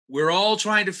We're all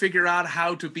trying to figure out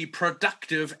how to be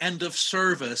productive and of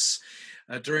service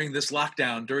during this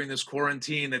lockdown, during this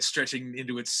quarantine that's stretching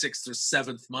into its 6th or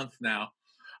 7th month now.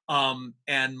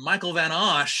 And Michael Van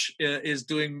Osh is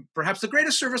doing perhaps the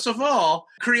greatest service of all,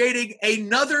 creating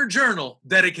another journal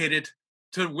dedicated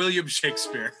to William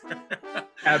Shakespeare.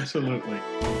 Absolutely.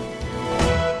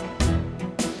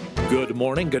 Good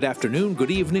morning, good afternoon,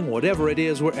 good evening, whatever it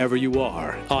is, wherever you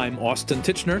are. I'm Austin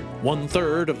Titchener,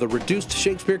 1/3 of the Reduced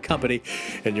Shakespeare Company,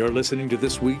 and you're listening to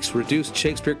this week's Reduced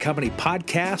Shakespeare Company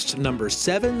podcast, number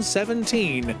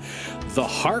 717, The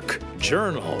Hark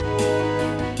Journal.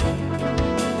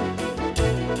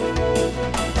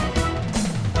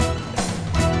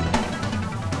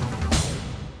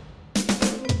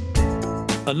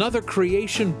 Another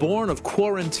creation born of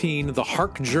quarantine, the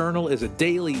Hark Journal is a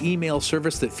daily email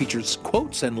service that features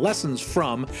quotes and lessons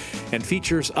from and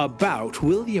features about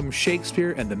William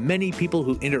Shakespeare and the many people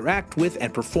who interact with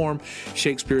and perform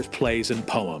Shakespeare's plays and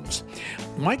poems.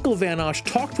 Michael Van Osh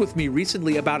talked with me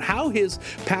recently about how his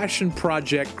passion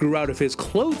project grew out of his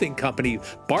clothing company,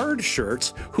 Bard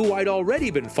Shirts, who I'd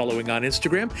already been following on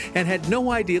Instagram and had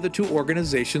no idea the two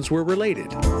organizations were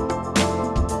related.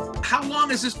 How long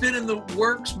has this been in the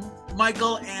works,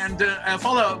 Michael? And a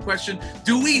follow-up question,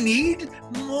 do we need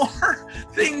more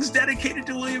things dedicated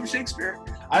to William Shakespeare?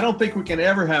 I don't think we can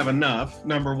ever have enough,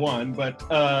 number one. But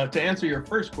to answer your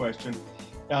first question,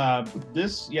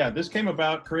 this came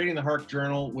about creating the Hark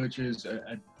Journal, which is,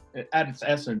 at its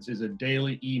essence, is a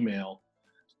daily email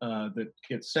that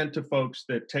gets sent to folks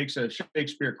that takes a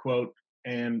Shakespeare quote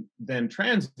and then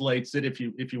translates it, if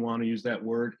you want to use that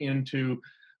word, into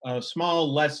a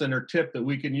small lesson or tip that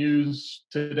we can use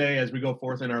today as we go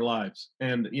forth in our lives.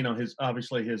 And his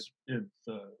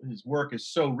work is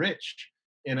so rich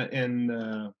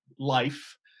in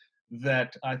life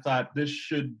that I thought this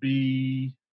should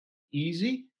be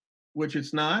easy, which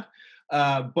it's not.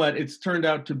 But it's turned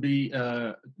out to be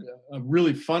a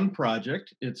really fun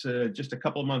project. It's just a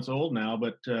couple of months old now,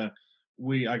 but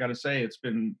I got to say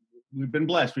we've been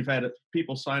blessed. We've had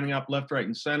people signing up left, right,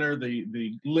 and center.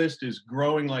 The list is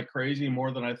growing like crazy,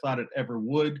 more than I thought it ever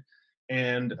would.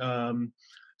 And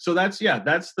so that's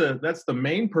the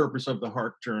main purpose of the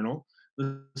Hark Journal.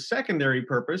 The secondary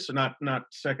purpose, not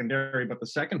secondary, but the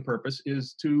second purpose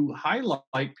is to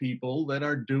highlight people that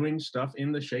are doing stuff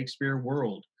in the Shakespeare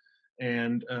world.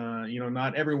 And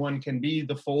not everyone can be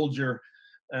the Folger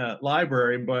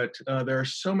library, but there are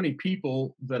so many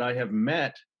people that I have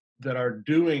met that are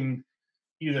doing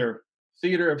either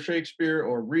theater of Shakespeare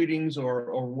or readings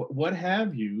or what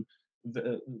have you.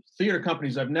 The theater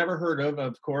companies I've never heard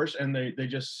of course, and they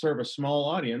just serve a small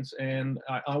audience. And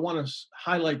I want to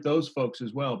highlight those folks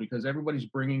as well, because everybody's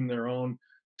bringing their own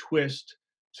twist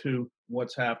to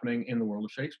what's happening in the world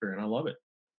of Shakespeare, and I love it.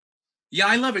 Yeah,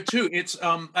 I love it too. It's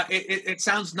it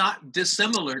sounds not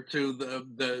dissimilar to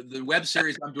the web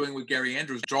series I'm doing with Gary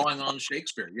Andrews, Drawing on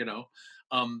Shakespeare.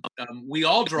 We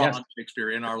all draw on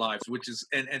Shakespeare in our lives, which is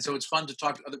and so it's fun to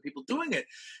talk to other people doing it.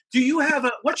 Do you have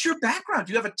what's your background?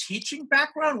 Do you have a teaching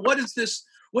background? What is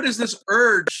this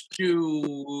urge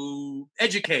to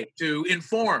educate, to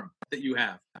inform that you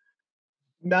have?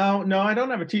 No, I don't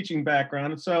have a teaching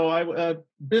background. So I a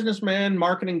businessman,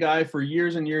 marketing guy for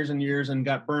years and years and years, and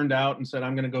got burned out and said,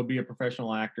 I'm going to go be a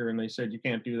professional actor. And they said, you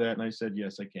can't do that. And I said,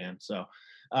 yes, I can. So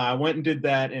I went and did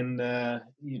that and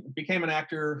became an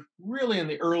actor really in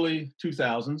the early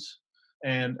 2000s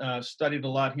and studied a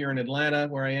lot here in Atlanta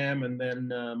where I am. And then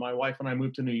my wife and I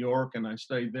moved to New York and I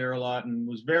studied there a lot and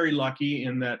was very lucky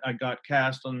in that I got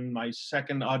cast on my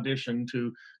second audition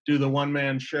to do the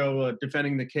one-man show,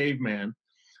 Defending the Caveman.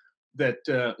 That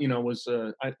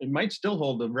it might still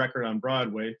hold the record on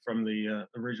Broadway from the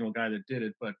original guy that did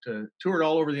it, but toured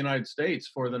all over the United States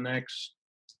for the next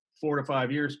 4 to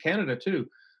 5 years, Canada too,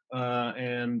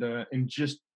 and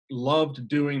just loved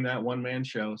doing that one-man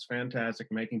show. It's fantastic,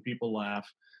 making people laugh.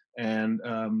 And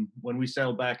when we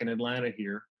settled back in Atlanta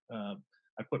here, I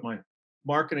put my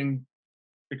marketing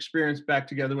experience back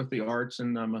together with the arts,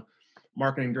 and I'm a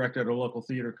marketing director at a local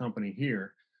theater company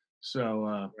here.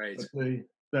 So right.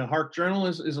 The Hark Journal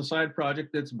is a side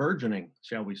project that's burgeoning,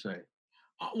 shall we say.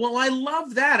 Well, I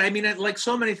love that. I mean, like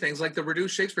so many things, like the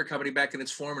Reduced Shakespeare Company back in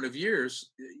its formative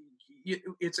years,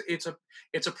 it's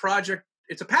a project,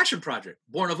 it's a passion project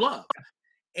born of love.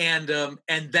 And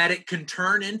that it can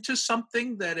turn into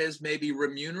something that is maybe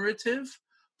remunerative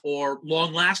or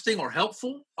long-lasting or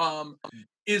helpful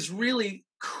is really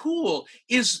cool.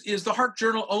 Is the Hark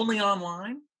Journal only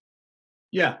online?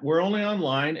 Yeah, we're only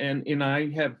online, and I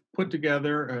have put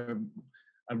together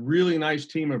a really nice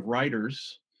team of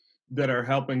writers that are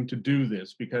helping to do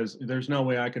this, because there's no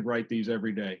way I could write these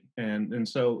every day. And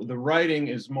so the writing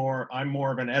is more, I'm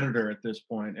more of an editor at this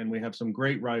point, and we have some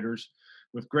great writers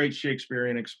with great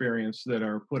Shakespearean experience that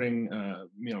are putting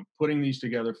these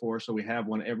together for us. So we have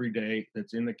one every day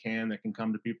that's in the can that can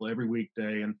come to people every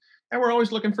weekday. And we're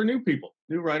always looking for new people,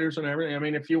 new writers and everything. I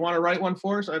mean, if you want to write one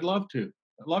for us, I'd love to.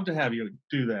 I'd love to have you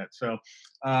do that. So,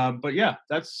 but yeah,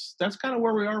 that's kind of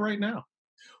where we are right now.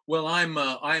 Well,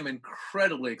 I'm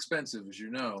incredibly expensive, as you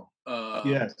know.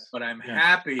 Yes. But I'm Yes.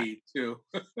 happy to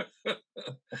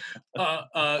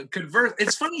convert.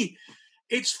 It's funny.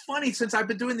 It's funny, since I've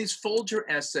been doing these Folger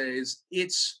essays,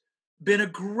 it's been a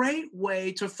great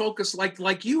way to focus,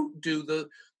 like you do, the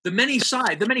many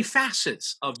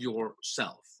facets of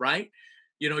yourself, right?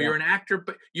 You know, Yeah. you're an actor,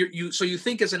 but so you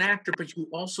think as an actor, but you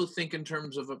also think in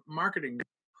terms of a marketing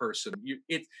person.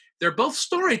 They're both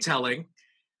storytelling,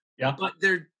 Yeah. but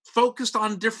they're focused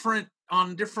on different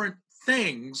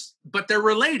things, but they're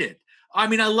related. I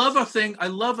mean, I love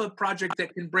a project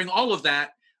that can bring all of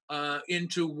that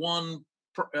into one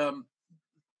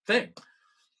thing.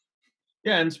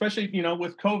 Yeah, and especially,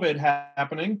 with COVID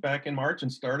happening back in March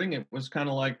and starting, it was kind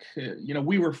of like,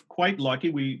 we were quite lucky.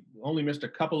 We only missed a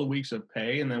couple of weeks of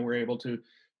pay, and then we're able to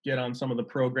get on some of the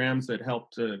programs that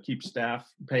help to keep staff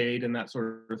paid and that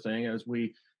sort of thing as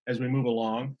we move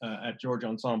along at Georgia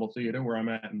Ensemble Theater, where I'm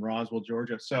at in Roswell,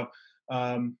 Georgia. So,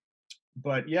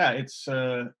 but yeah,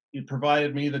 it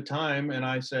provided me the time, and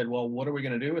I said, well, what are we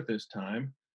going to do with this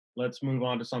time? Let's move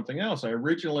on to something else. I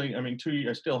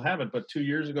still have it, but 2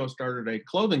 years ago started a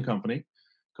clothing company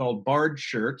called Bard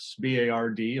Shirts,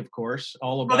 BARD, of course,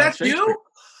 all about that's Shakespeare. you?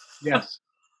 Yes.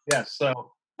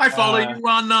 So I follow you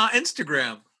on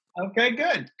Instagram. Okay,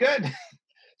 good.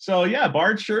 So yeah,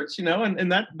 Bard Shirts,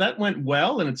 and that went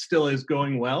well, and it still is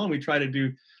going well. And we try to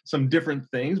do some different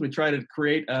things. We try to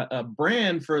create a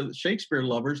brand for Shakespeare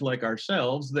lovers like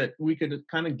ourselves that we could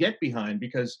kind of get behind,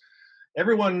 because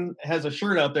everyone has a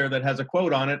shirt out there that has a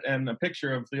quote on it and a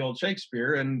picture of the old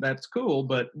Shakespeare, and that's cool,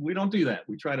 but we don't do that.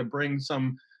 We try to bring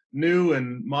some new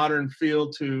and modern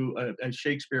feel to a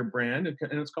Shakespeare brand,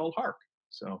 and it's called Hark.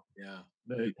 So yeah,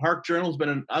 the Hark Journal has been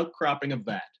an outcropping of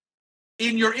that.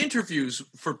 In your interviews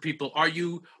for people, are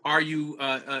you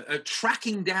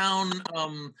tracking down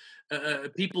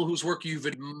people whose work you've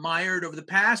admired over the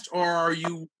past, or are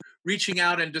you reaching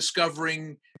out and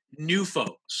discovering new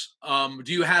folks?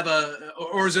 Do you have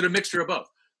or is it a mixture of both?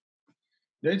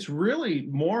 It's really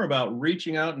more about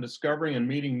reaching out and discovering and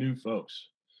meeting new folks.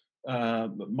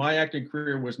 My acting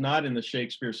career was not in the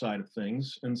Shakespeare side of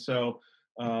things, and so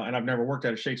and I've never worked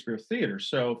at a Shakespeare theater.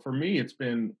 So for me, it's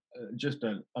been just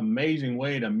an amazing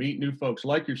way to meet new folks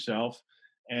like yourself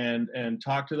and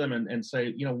talk to them and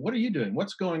say, what are you doing?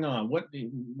 What's going on?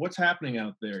 What's happening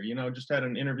out there? Just had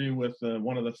an interview with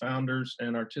one of the founders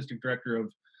and artistic director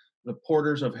of the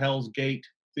Porters of Hell's Gate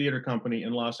Theater Company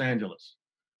in Los Angeles.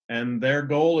 And their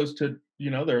goal is to,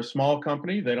 they're a small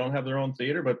company. They don't have their own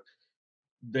theater, but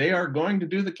they are going to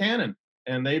do the canon.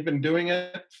 And they've been doing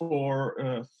it for,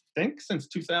 I think, since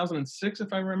 2006,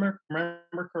 if I remember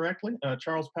correctly,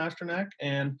 Charles Pasternak.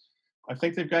 And I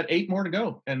think they've got 8 more to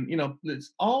go. And,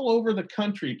 it's all over the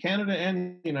country, Canada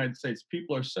and the United States.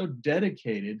 People are so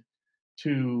dedicated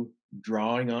to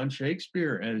drawing on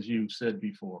Shakespeare, as you said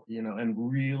before, and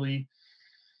really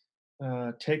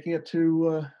taking it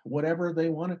to whatever they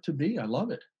want it to be. I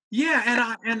love it.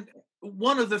 Yeah, and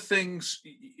one of the things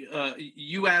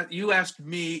you asked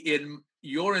me in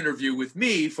your interview with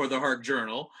me for the Hark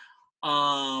Journal,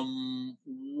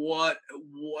 what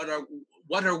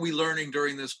are we learning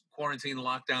during this quarantine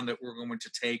lockdown that we're going to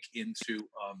take into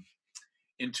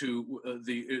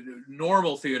the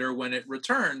normal theater when it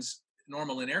returns,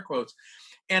 normal in air quotes,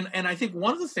 and I think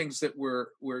one of the things that we're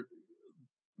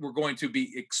going to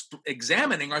be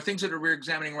examining are things that we're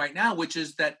examining right now, which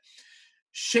is that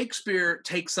Shakespeare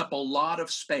takes up a lot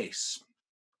of space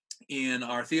in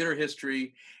our theater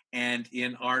history and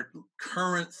in our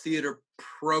current theater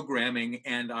programming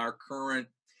and our current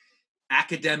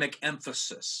academic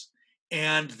emphasis.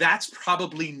 And that's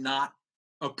probably not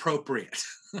appropriate.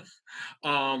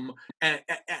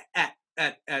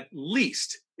 At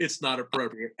least it's not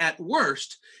appropriate. At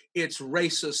worst, it's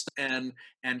racist and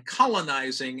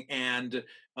colonizing and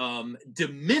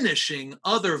diminishing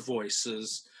other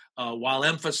voices while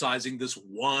emphasizing this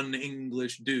one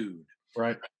English dude.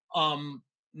 Right.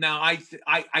 Now, I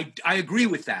agree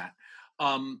with that,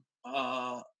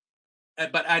 but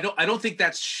I don't think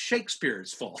that's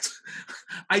Shakespeare's fault.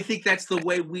 I think that's the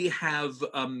way we have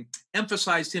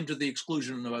emphasized him to the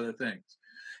exclusion of other things.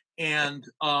 And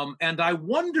I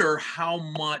wonder how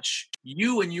much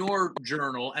you and your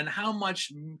journal, and how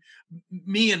much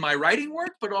me in my writing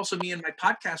work, but also me in my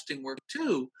podcasting work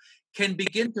too, can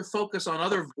begin to focus on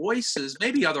other voices,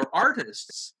 maybe other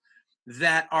artists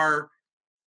that are,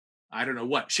 I don't know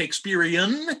what,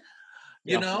 Shakespearean,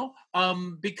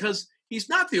 because he's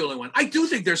not the only one. I do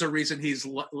think there's a reason he's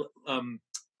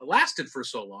lasted for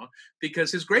so long,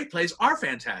 because his great plays are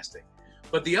fantastic.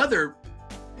 But the other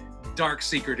dark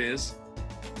secret is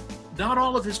not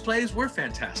all of his plays were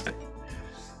fantastic,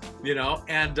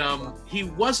 and he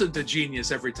wasn't a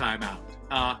genius every time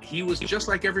out. He was just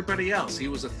like everybody else. He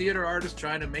was a theater artist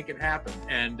trying to make it happen.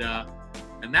 And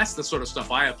that's the sort of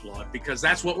stuff I applaud, because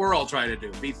that's what we're all trying to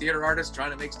do, be theater artists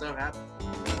trying to make stuff happen.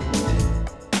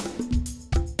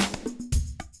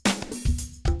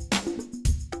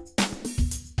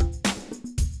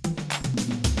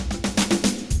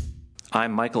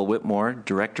 I'm Michael Whitmore,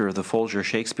 Director of the Folger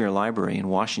Shakespeare Library in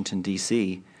Washington,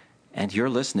 D.C., and you're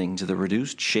listening to the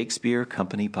Reduced Shakespeare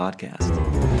Company podcast.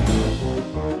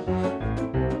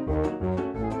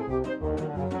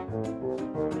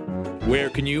 Where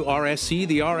can you RSC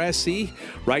the RSC?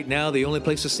 Right now, the only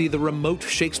place to see the remote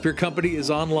Shakespeare Company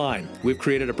is online. We've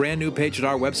created a brand new page at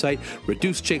our website,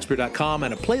 reducedshakespeare.com,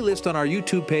 and a playlist on our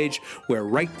YouTube page where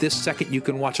right this second you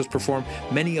can watch us perform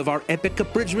many of our epic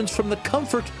abridgments from the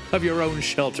comfort of your own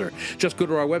shelter. Just go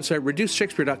to our website,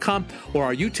 reducedshakespeare.com, or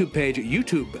our YouTube page,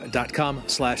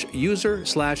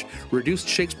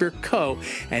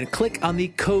 youtube.com/user/reducedshakespeareco, and click on the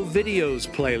Co-Videos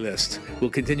playlist. We'll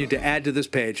continue to add to this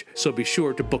page, so be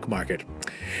sure to bookmark it.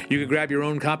 You can grab your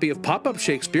own copy of Pop-Up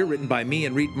Shakespeare, written by me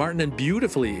and Reed Martin and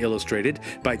beautifully illustrated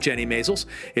by Jenny Maisels.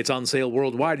 It's on sale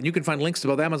worldwide, and you can find links to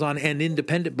both Amazon and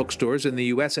independent bookstores in the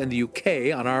US and the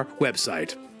UK on our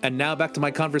website. And now back to my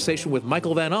conversation with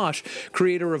Michael Van Osh,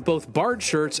 creator of both Bard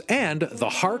Shirts and the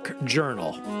Hark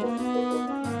Journal.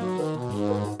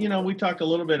 We talked a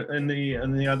little bit in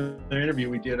the other interview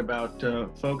we did about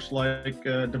folks like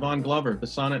Devon Glover, the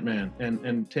Sonnet Man,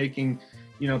 and taking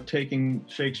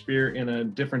Shakespeare in a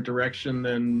different direction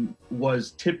than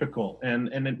was typical. And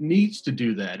it needs to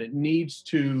do that. It needs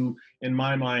to, in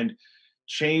my mind,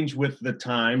 change with the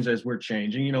times as we're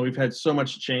changing. We've had so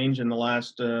much change in the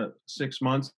last 6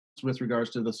 months with regards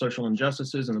to the social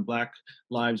injustices and the Black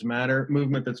Lives Matter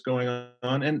movement that's going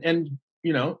on and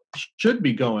should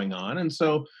be going on. And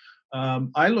so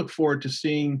I look forward to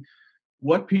seeing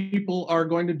what people are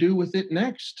going to do with it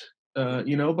next,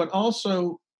 but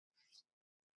also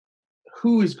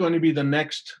who is going to be the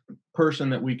next person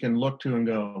that we can look to and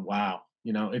go, wow,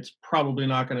 it's probably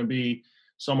not going to be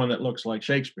someone that looks like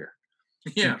Shakespeare.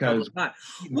 Yeah, because not.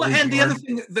 Well, and the other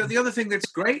thing that's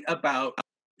great about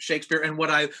Shakespeare, and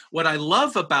what I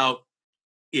love about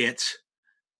his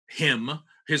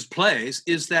plays,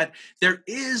 is that there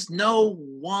is no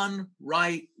one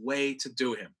right way to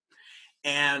do him.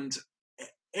 And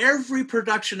every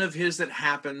production of his that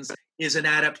happens is an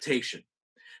adaptation,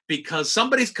 because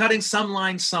somebody's cutting some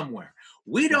line somewhere.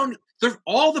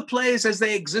 All the plays as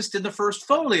they exist in the first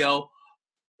folio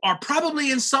are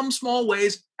probably in some small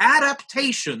ways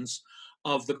adaptations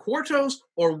of the quartos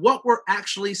or what were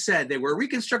actually said. They were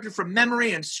reconstructed from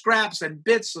memory and scraps and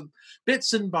bits and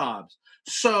bobs.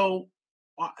 So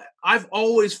I've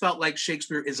always felt like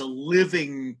Shakespeare is a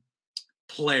living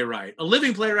playwright. A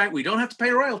living playwright we don't have to pay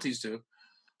royalties to.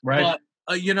 Right. But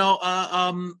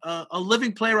a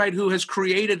living playwright who has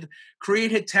created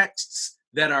texts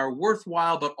that are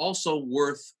worthwhile, but also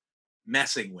worth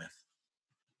messing with.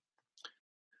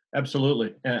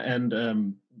 Absolutely.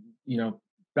 And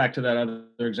back to that other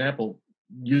example,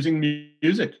 using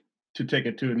music to take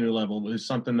it to a new level is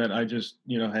something that I just,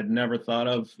 had never thought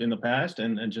of in the past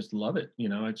and just love it.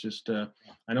 It's just,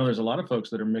 I know there's a lot of folks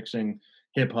that are mixing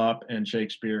hip hop and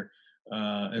Shakespeare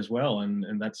as well.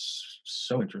 And that's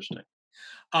so interesting.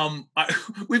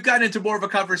 We've gotten into more of a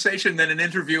conversation than an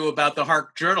interview about the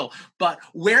Hark Journal, but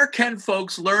where can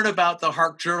folks learn about the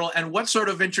Hark Journal, and what sort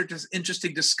of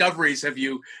interesting discoveries have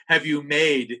you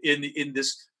made in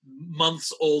this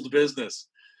months old business?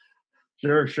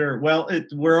 Sure. Well,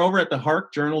 we're over at the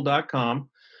harkjournal.com.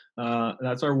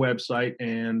 That's our website,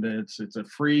 and it's a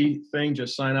free thing.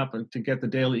 Just sign up to get the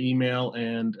daily email,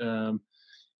 and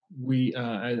we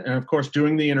and of course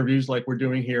doing the interviews like we're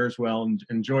doing here as well, and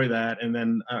enjoy that. And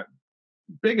then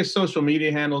biggest social media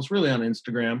handle is really on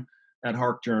Instagram at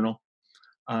Hark Journal.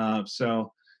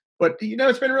 But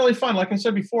it's been really fun. Like I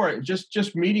said before,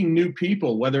 just meeting new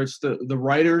people, whether it's the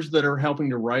writers that are helping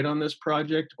to write on this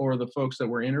project or the folks that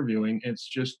we're interviewing. It's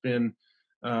just been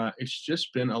a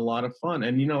lot of fun.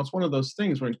 And it's one of those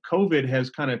things when COVID has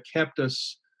kind of kept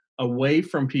us away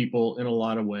from people in a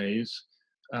lot of ways.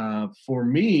 For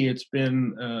me, it's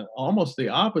been almost the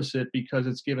opposite, because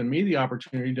it's given me the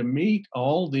opportunity to meet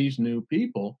all these new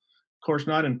people. Of course,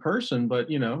 not in person, but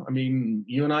I mean,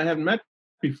 you and I haven't met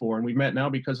before, and we've met now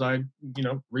because I,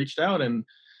 reached out, and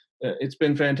it's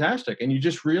been fantastic. And you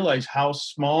just realize how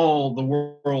small the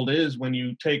world is when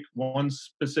you take one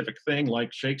specific thing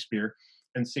like Shakespeare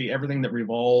and see everything that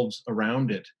revolves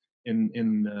around it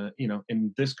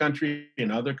in this country, in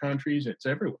other countries. It's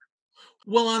everywhere.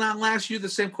 Well, and I'll ask you the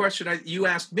same question you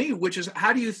asked me, which is,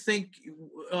 how do you think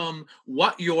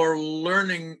what you're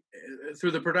learning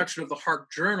through the production of the Hark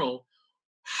Journal,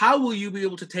 how will you be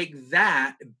able to take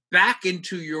that back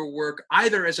into your work,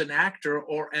 either as an actor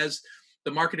or as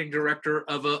the marketing director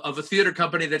of a theater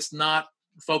company that's not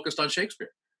focused on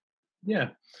Shakespeare? Yeah,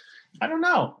 I don't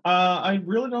know. I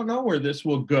really don't know where this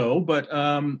will go, but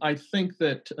I think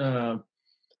that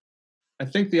I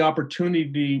think the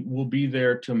opportunity will be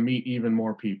there to meet even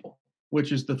more people,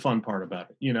 which is the fun part about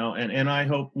it, and I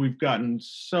hope we've gotten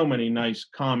so many nice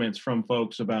comments from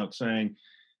folks about saying,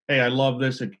 hey, I love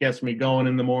this. It gets me going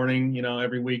in the morning,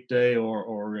 every weekday,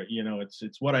 or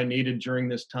it's what I needed during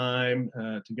this time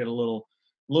to get a little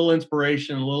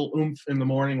inspiration, a little oomph in the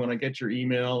morning when I get your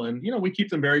email. And, we keep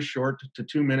them very short to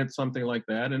 2 minutes, something like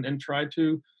that, and try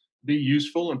to be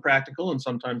useful and practical. And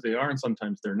sometimes they are, and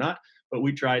sometimes they're not, but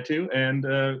we try to. And,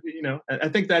 I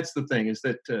think that's the thing, is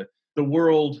that the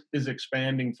world is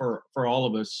expanding for all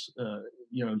of us,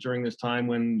 during this time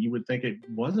when you would think it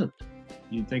wasn't.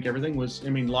 You'd think everything was,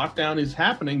 lockdown is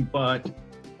happening, but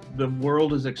the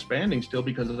world is expanding still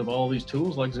because of all these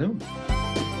tools like Zoom.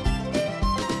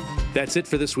 That's it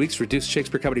for this week's Reduced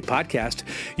Shakespeare Company podcast.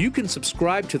 You can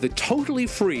subscribe to the totally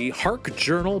free Hark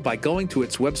Journal by going to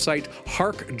its website,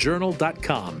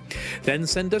 harkjournal.com. Then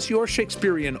send us your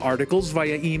Shakespearean articles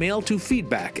via email to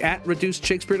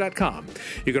feedback@reducedshakespeare.com.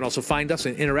 You can also find us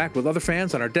and interact with other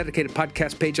fans on our dedicated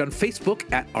podcast page on Facebook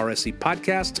 @RSC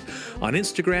Podcast, on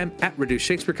Instagram @Reduced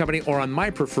Shakespeare Company, or on my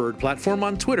preferred platform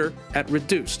on Twitter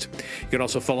 @Reduced. You can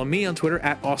also follow me on Twitter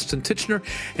 @Austin Titchener,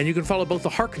 and you can follow both the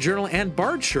Hark Journal and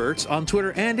Bard Shirts on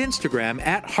Twitter and Instagram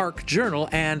 @Hark Journal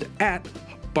and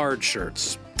 @Bard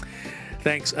Shirts.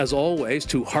 Thanks, as always,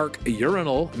 to Hark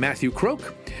Urinal, Matthew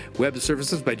Croak, web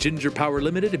services by Ginger Power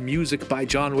Limited, and music by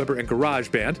John Weber and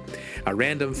GarageBand. A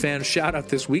random fan shout-out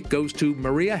this week goes to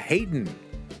Maria Hayden,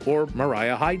 or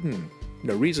Mariah Hayden.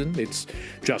 No reason, it's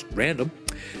just random.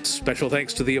 Special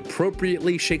thanks to the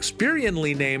appropriately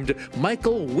Shakespeareanly named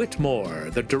Michael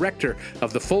Whitmore, the director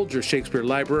of the Folger Shakespeare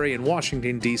Library in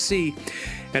Washington, D.C.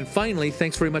 And finally,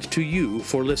 thanks very much to you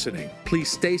for listening.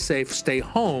 Please stay safe, stay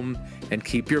home, and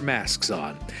keep your masks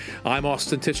on. I'm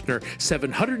Austin Titchener,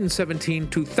 717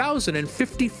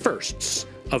 2051sts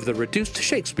of the Reduced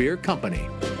Shakespeare Company.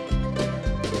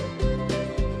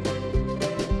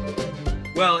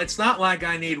 Well, it's not like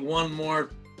I need one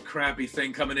more crappy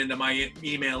thing coming into my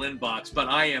email inbox, but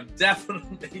I am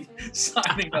definitely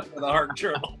signing up for the Hark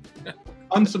Journal.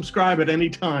 Unsubscribe at any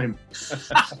time.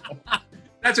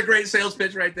 That's a great sales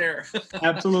pitch right there.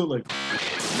 Absolutely.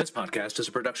 This podcast is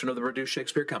a production of the Reduced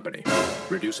Shakespeare Company,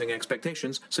 reducing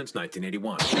expectations since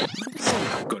 1981.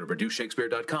 Go to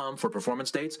reducedshakespeare.com for performance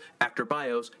dates, actor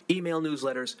bios, email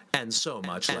newsletters, and so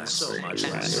much less.